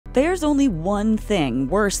There's only one thing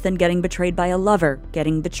worse than getting betrayed by a lover: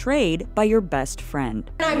 getting betrayed by your best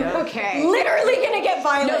friend. I'm literally gonna get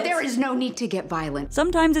violent. No, there is no need to get violent.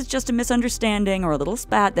 Sometimes it's just a misunderstanding or a little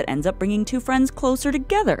spat that ends up bringing two friends closer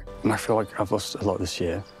together. And I feel like I've lost a lot this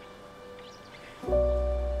year.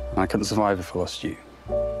 And I couldn't survive if I lost you.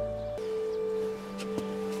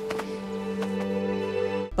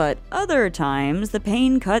 But other times, the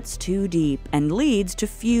pain cuts too deep and leads to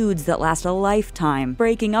feuds that last a lifetime.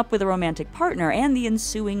 Breaking up with a romantic partner and the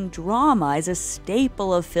ensuing drama is a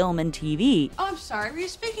staple of film and TV. Oh, I'm sorry. Were you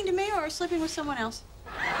speaking to me or sleeping with someone else?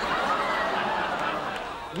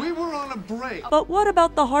 We were on a break. But what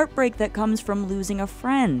about the heartbreak that comes from losing a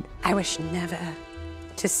friend? I wish never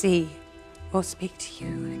to see or speak to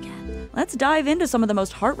you again. Let's dive into some of the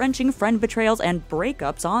most heart-wrenching friend betrayals and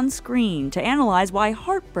breakups on screen to analyze why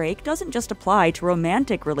heartbreak doesn't just apply to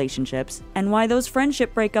romantic relationships, and why those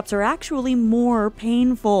friendship breakups are actually more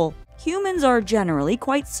painful. Humans are generally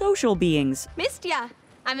quite social beings. Missed ya.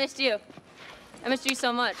 I missed you. I missed you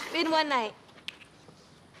so much. In one night.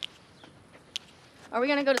 Are we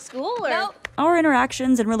gonna go to school or? Nope. Our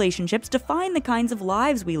interactions and relationships define the kinds of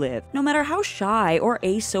lives we live. No matter how shy or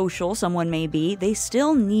asocial someone may be, they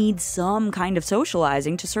still need some kind of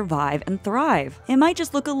socializing to survive and thrive. It might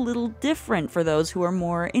just look a little different for those who are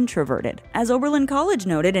more introverted. As Oberlin College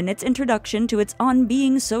noted in its introduction to its On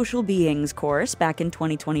Being Social Beings course back in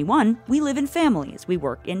 2021, we live in families, we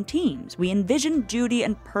work in teams, we envision duty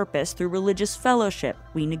and purpose through religious fellowship,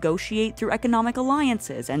 we negotiate through economic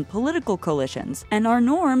alliances and political coalitions, and our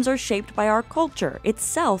norms are shaped by our culture,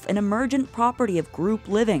 itself an emergent property of group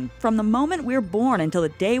living. From the moment we're born until the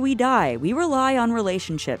day we die, we rely on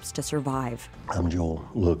relationships to survive. I'm Joel.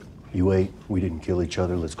 Look, you ate, we didn't kill each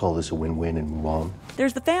other, let's call this a win-win and move on.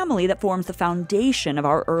 There's the family that forms the foundation of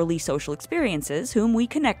our early social experiences, whom we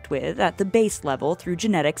connect with at the base level through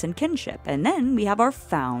genetics and kinship. And then we have our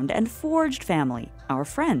found and forged family, our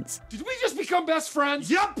friends. Did we just become best friends?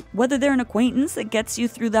 Yup! Whether they're an acquaintance that gets you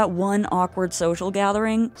through that one awkward social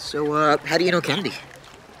gathering. So, how do you know Kennedy?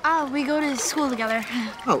 We go to school together.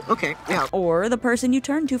 Oh, okay, yeah. Or the person you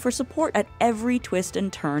turn to for support at every twist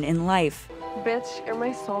and turn in life. Bitch, you're my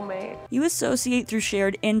soulmate. You associate through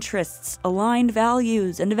shared interests, aligned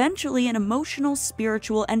values, and eventually an emotional,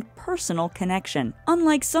 spiritual, and personal connection.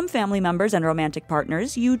 Unlike some family members and romantic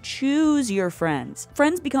partners, you choose your friends.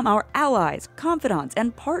 Friends become our allies, confidants,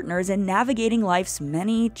 and partners in navigating life's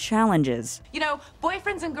many challenges. You know,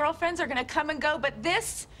 boyfriends and girlfriends are gonna come and go, but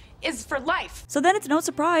this is for life. So then it's no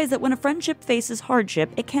surprise that when a friendship faces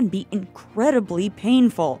hardship, it can be incredibly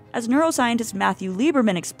painful. As neuroscientist Matthew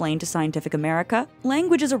Lieberman explained to Scientific America,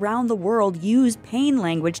 languages around the world use pain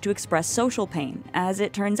language to express social pain. As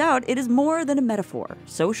it turns out, it is more than a metaphor.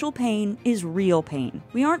 Social pain is real pain.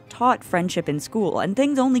 We aren't taught friendship in school, and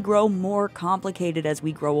things only grow more complicated as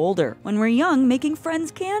we grow older. When we're young, making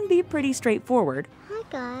friends can be pretty straightforward. Hi,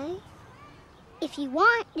 guy. If you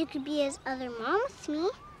want, you could be his other mom with me.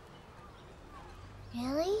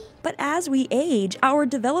 Really? But as we age, our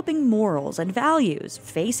developing morals and values,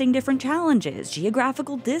 facing different challenges,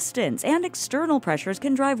 geographical distance, and external pressures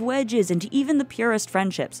can drive wedges into even the purest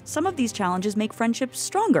friendships. Some of these challenges make friendships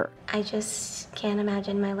stronger. I just can't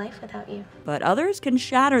imagine my life without you. But others can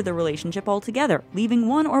shatter the relationship altogether, leaving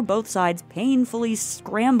one or both sides painfully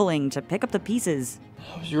scrambling to pick up the pieces.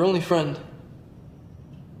 I was your only friend.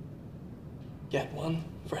 Yet one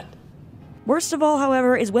friend. Worst of all,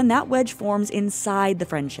 however, is when that wedge forms inside the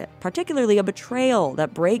friendship, particularly a betrayal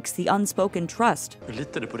that breaks the unspoken trust.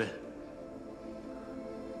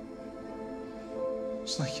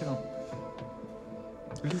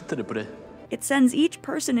 It sends each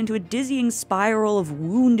person into a dizzying spiral of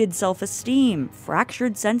wounded self-esteem,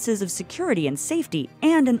 fractured senses of security and safety,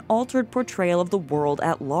 and an altered portrayal of the world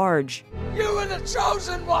at large. You were the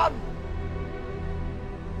chosen one!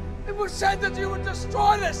 It was said that you would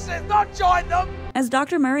destroy this sin, not join them! As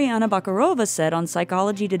Dr. Mariana Bakarova said on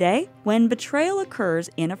Psychology Today, when betrayal occurs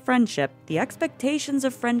in a friendship, the expectations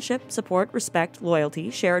of friendship, support, respect, loyalty,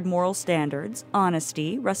 shared moral standards,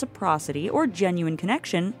 honesty, reciprocity, or genuine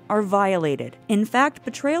connection are violated. In fact,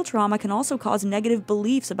 betrayal trauma can also cause negative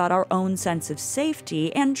beliefs about our own sense of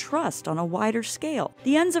safety and trust on a wider scale.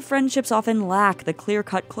 The ends of friendships often lack the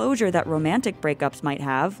clear-cut closure that romantic breakups might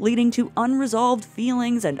have, leading to unresolved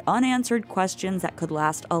feelings and unanswered questions that could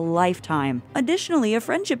last a lifetime. Additionally, a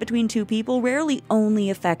friendship between two people rarely only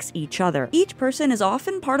affects each other. Each person is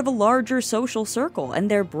often part of a larger social circle, and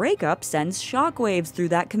their breakup sends shockwaves through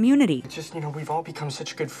that community. It's just, we've all become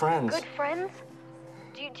such good friends. Good friends?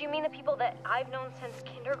 Do you mean the people that I've known since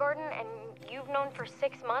kindergarten and you've known for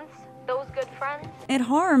 6 months? those good friends? It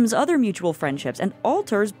harms other mutual friendships and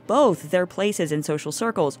alters both their places in social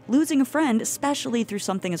circles. Losing a friend, especially through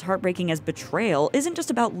something as heartbreaking as betrayal, isn't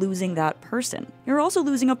just about losing that person. You're also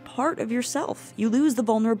losing a part of yourself. You lose the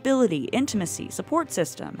vulnerability, intimacy, support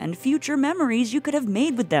system, and future memories you could have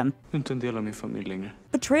made with them.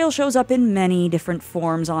 Betrayal shows up in many different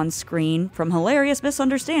forms on screen, from hilarious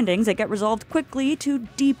misunderstandings that get resolved quickly to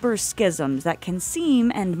deeper schisms that can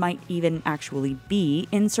seem, and might even actually be,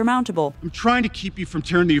 insurmountable. I'm trying to keep you from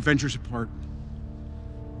tearing the Avengers apart.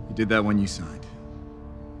 You did that when you signed.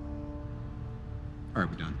 All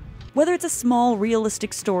right, we're done. Whether it's a small,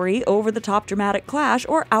 realistic story, over-the-top dramatic clash,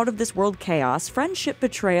 or out-of-this-world chaos, friendship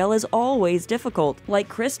betrayal is always difficult. Like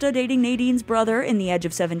Krista dating Nadine's brother in The Edge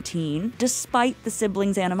of 17, despite the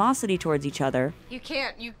siblings' animosity towards each other. You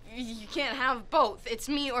can't can't have both. It's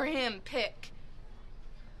me or him. Pick.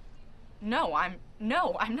 No,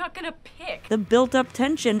 I'm not gonna pick. The built-up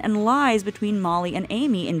tension and lies between Molly and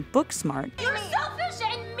Amy in Booksmart. You're selfish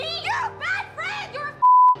and mean! You're a bad friend! You're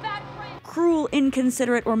a bad friend! Cruel,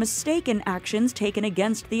 inconsiderate, or mistaken actions taken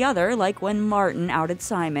against the other, like when Martin outed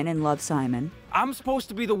Simon in Love, Simon. I'm supposed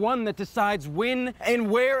to be the one that decides when and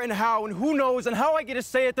where and how and who knows and how I get to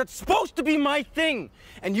say it. That's supposed to be my thing.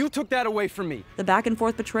 And you took that away from me. The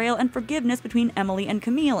back-and-forth betrayal and forgiveness between Emily and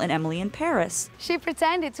Camille and Emily in Paris. She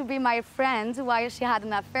pretended to be my friend while she had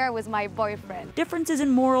an affair with my boyfriend. Differences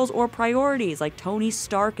in morals or priorities, like Tony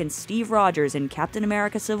Stark and Steve Rogers in Captain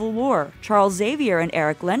America Civil War, Charles Xavier and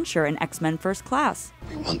Eric Lenscher in X-Men First Class.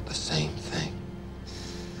 We want the same thing.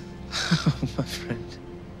 My friend.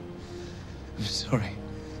 I'm sorry,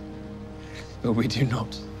 but we do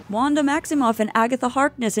not. Wanda Maximoff and Agatha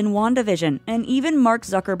Harkness in WandaVision, and even Mark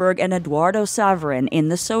Zuckerberg and Eduardo Saverin in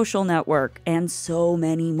The Social Network, and so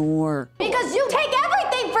many more. Because you take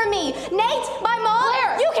everything from me! Nate, my mom,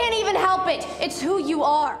 Claire. You can't even help it! It's who you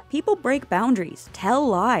are! People break boundaries, tell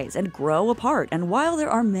lies, and grow apart, and while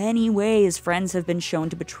there are many ways friends have been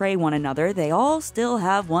shown to betray one another, they all still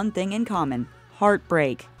have one thing in common.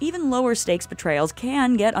 Heartbreak. Even lower stakes betrayals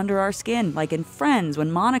can get under our skin, like in Friends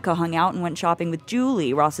when Monica hung out and went shopping with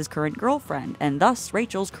Julie, Ross's current girlfriend, and thus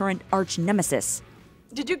Rachel's current arch-nemesis.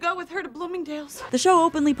 Did you go with her to Bloomingdale's? The show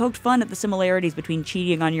openly poked fun at the similarities between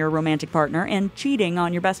cheating on your romantic partner and cheating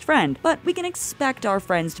on your best friend, but we can expect our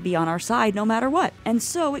friends to be on our side no matter what, and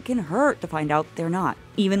so it can hurt to find out they're not,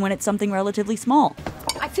 even when it's something relatively small.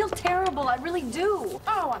 I feel terrible, I really do.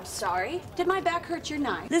 Oh, I'm sorry. Did my back hurt your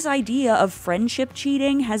knife? This idea of friendship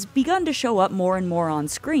cheating has begun to show up more and more on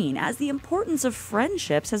screen as the importance of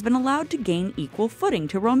friendships has been allowed to gain equal footing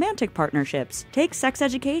to romantic partnerships. Take Sex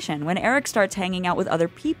Education, when Eric starts hanging out with other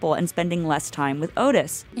people and spending less time with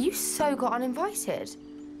Otis. You so got uninvited.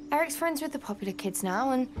 Eric's friends with the popular kids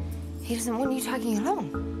now, and he doesn't want you tagging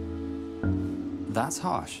along. That's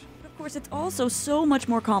harsh. Of course, it's also so much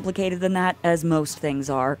more complicated than that, as most things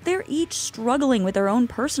are. They're each struggling with their own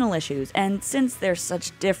personal issues, and since they're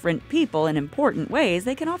such different people in important ways,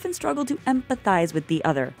 they can often struggle to empathize with the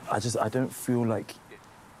other. I don't feel like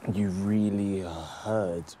you really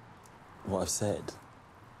heard what I've said.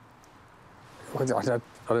 I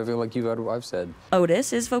don't feel like you've heard what I've said.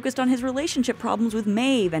 Otis is focused on his relationship problems with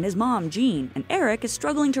Maeve and his mom, Jean, and Eric is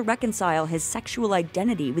struggling to reconcile his sexual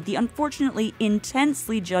identity with the unfortunately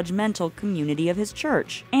intensely judgmental community of his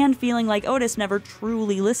church, and feeling like Otis never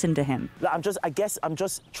truly listened to him. I guess I'm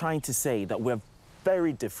just trying to say that we're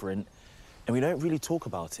very different, and we don't really talk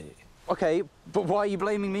about it. Okay, but why are you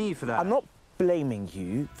blaming me for that? I'm not blaming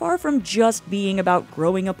you. Far from just being about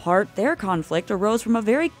growing apart, their conflict arose from a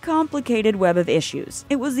very complicated web of issues.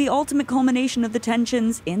 It was the ultimate culmination of the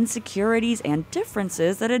tensions, insecurities, and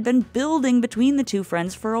differences that had been building between the two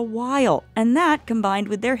friends for a while. And that, combined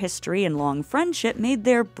with their history and long friendship, made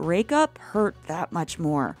their breakup hurt that much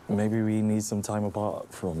more. Maybe we need some time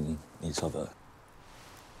apart from each other.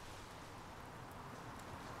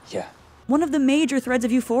 Yeah. One of the major threads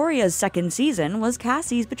of Euphoria's second season was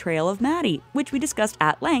Cassie's betrayal of Maddie, which we discussed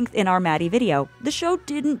at length in our Maddie video. The show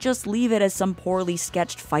didn't just leave it as some poorly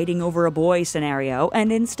sketched fighting over a boy scenario,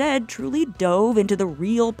 and instead truly dove into the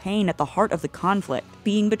real pain at the heart of the conflict,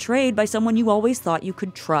 being betrayed by someone you always thought you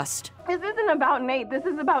could trust. This isn't about Nate, this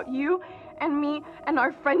is about you and me and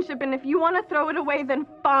our friendship, and if you want to throw it away, then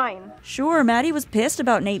fine. Sure, Maddie was pissed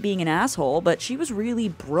about Nate being an asshole, but she was really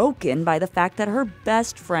broken by the fact that her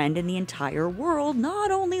best friend in the entire world not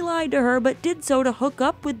only lied to her, but did so to hook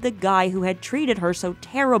up with the guy who had treated her so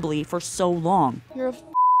terribly for so long. You're a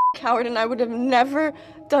coward, and I would have never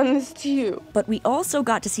done this to you. But we also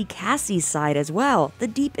got to see Cassie's side as well, the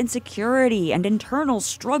deep insecurity and internal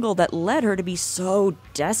struggle that led her to be so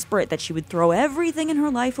desperate that she would throw everything in her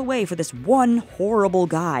life away for this one horrible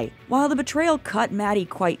guy. While the betrayal cut Maddie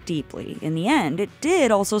quite deeply, in the end, it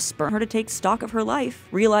did also spur her to take stock of her life,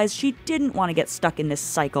 realize she didn't want to get stuck in this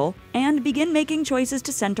cycle, and begin making choices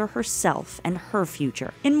to center herself and her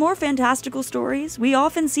future. In more fantastical stories, we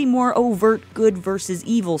often see more overt good versus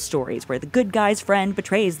evil stories where the good guy's friend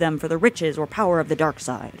betrays them for the riches or power of the dark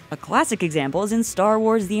side. A classic example is in Star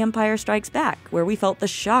Wars The Empire Strikes Back, where we felt the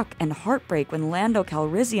shock and heartbreak when Lando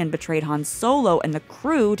Calrissian betrayed Han Solo and the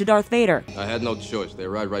crew to Darth Vader. I had no choice. They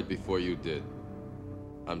arrived right before you did.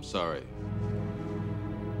 I'm sorry.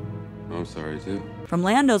 I'm sorry, too. From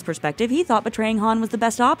Lando's perspective, he thought betraying Han was the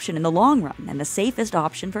best option in the long run and the safest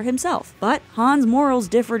option for himself. But Han's morals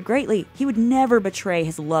differed greatly. He would never betray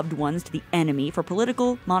his loved ones to the enemy for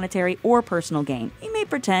political, monetary, or personal gain. He may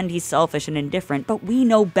pretend he's selfish and indifferent, but we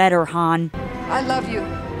know better, Han. I love you.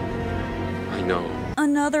 I know.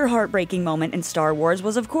 Another heartbreaking moment in Star Wars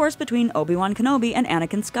was of course between Obi-Wan Kenobi and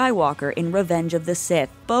Anakin Skywalker in Revenge of the Sith.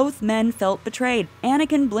 Both men felt betrayed.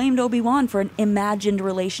 Anakin blamed Obi-Wan for an imagined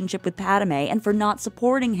relationship with Padme and for not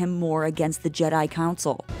supporting him more against the Jedi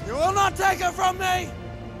Council. You will not take her from me!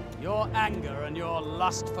 Your anger and your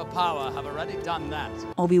lust for power have already done that.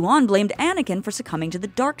 Obi-Wan blamed Anakin for succumbing to the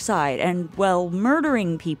dark side and, well,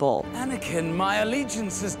 murdering people. Anakin, my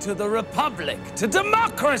allegiance is to the Republic, to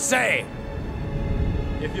democracy!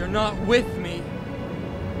 If you're not with me,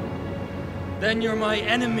 then you're my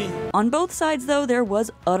enemy. On both sides, though, there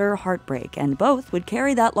was utter heartbreak, and both would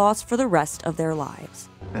carry that loss for the rest of their lives.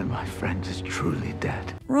 And my friend is truly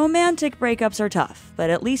dead. Romantic breakups are tough,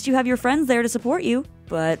 but at least you have your friends there to support you.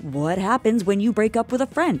 But what happens when you break up with a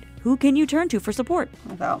friend? Who can you turn to for support?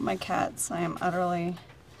 Without my cats, I am utterly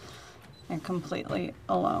and completely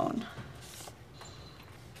alone.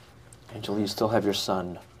 Angel, you still have your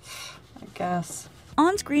son. I guess.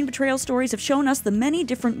 On-screen betrayal stories have shown us the many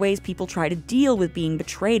different ways people try to deal with being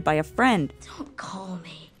betrayed by a friend. Don't call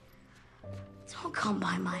me. Don't come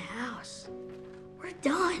by my house. We're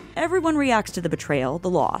done. Everyone reacts to the betrayal, the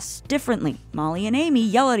loss, differently. Molly and Amy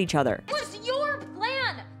yell at each other. It was your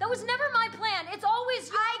plan! That was never my plan! It's always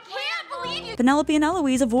your I can't believe you! Penelope and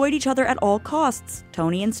Eloise avoid each other at all costs.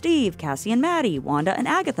 Tony and Steve, Cassie and Maddie, Wanda and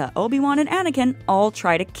Agatha, Obi-Wan and Anakin all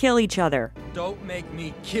try to kill each other. Don't make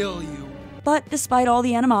me kill you. But despite all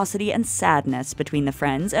the animosity and sadness between the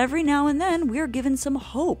friends, every now and then we're given some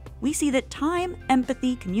hope. We see that time,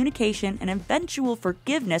 empathy, communication, and eventual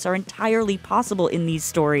forgiveness are entirely possible in these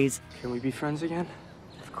stories. Can we be friends again?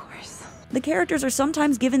 Of course. The characters are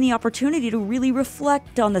sometimes given the opportunity to really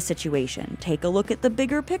reflect on the situation, take a look at the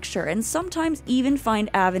bigger picture, and sometimes even find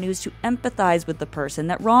avenues to empathize with the person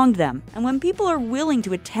that wronged them. And when people are willing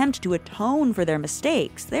to attempt to atone for their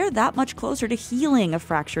mistakes, they're that much closer to healing a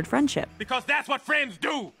fractured friendship. Because that's what friends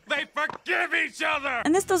do! They forgive each other!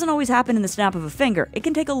 And this doesn't always happen in the snap of a finger. It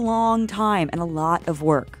can take a long time and a lot of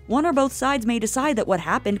work. One or both sides may decide that what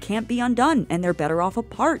happened can't be undone, and they're better off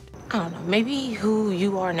apart. I don't know, maybe who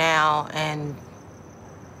you are now and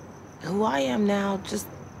who I am now just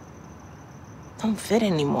don't fit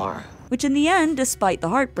anymore. Which in the end, despite the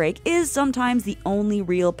heartbreak, is sometimes the only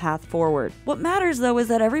real path forward. What matters though is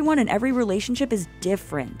that everyone in every relationship is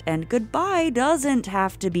different, and goodbye doesn't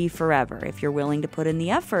have to be forever if you're willing to put in the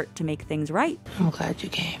effort to make things right. I'm glad you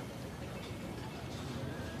came.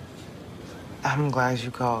 I'm glad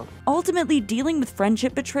you called. Ultimately, dealing with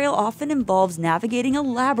friendship betrayal often involves navigating a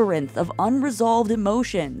labyrinth of unresolved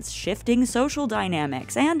emotions, shifting social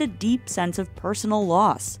dynamics, and a deep sense of personal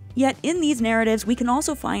loss. Yet in these narratives, we can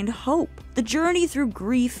also find hope. The journey through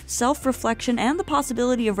grief, self-reflection, and the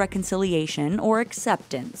possibility of reconciliation or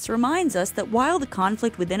acceptance reminds us that while the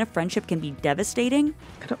conflict within a friendship can be devastating,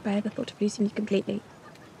 I could not bear the thought of losing you completely.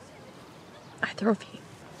 Either of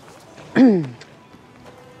you.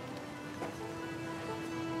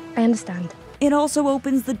 I understand. It also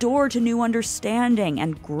opens the door to new understanding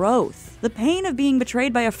and growth. The pain of being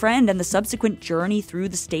betrayed by a friend and the subsequent journey through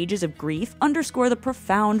the stages of grief underscore the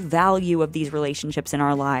profound value of these relationships in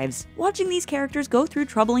our lives. Watching these characters go through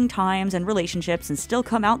troubling times and relationships and still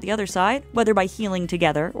come out the other side, whether by healing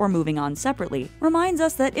together or moving on separately, reminds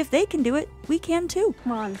us that if they can do it, we can too.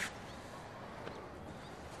 Come on.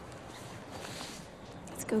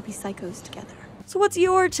 Let's go be psychos together. So what's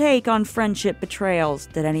your take on friendship betrayals?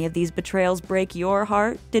 Did any of these betrayals break your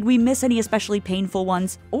heart? Did we miss any especially painful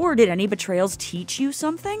ones? Or did any betrayals teach you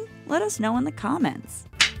something? Let us know in the comments.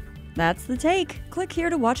 That's the take. Click here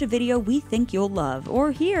to watch a video we think you'll love,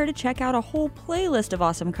 or here to check out a whole playlist of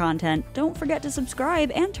awesome content. Don't forget to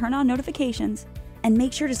subscribe and turn on notifications. And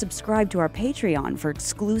make sure to subscribe to our Patreon for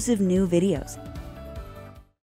exclusive new videos.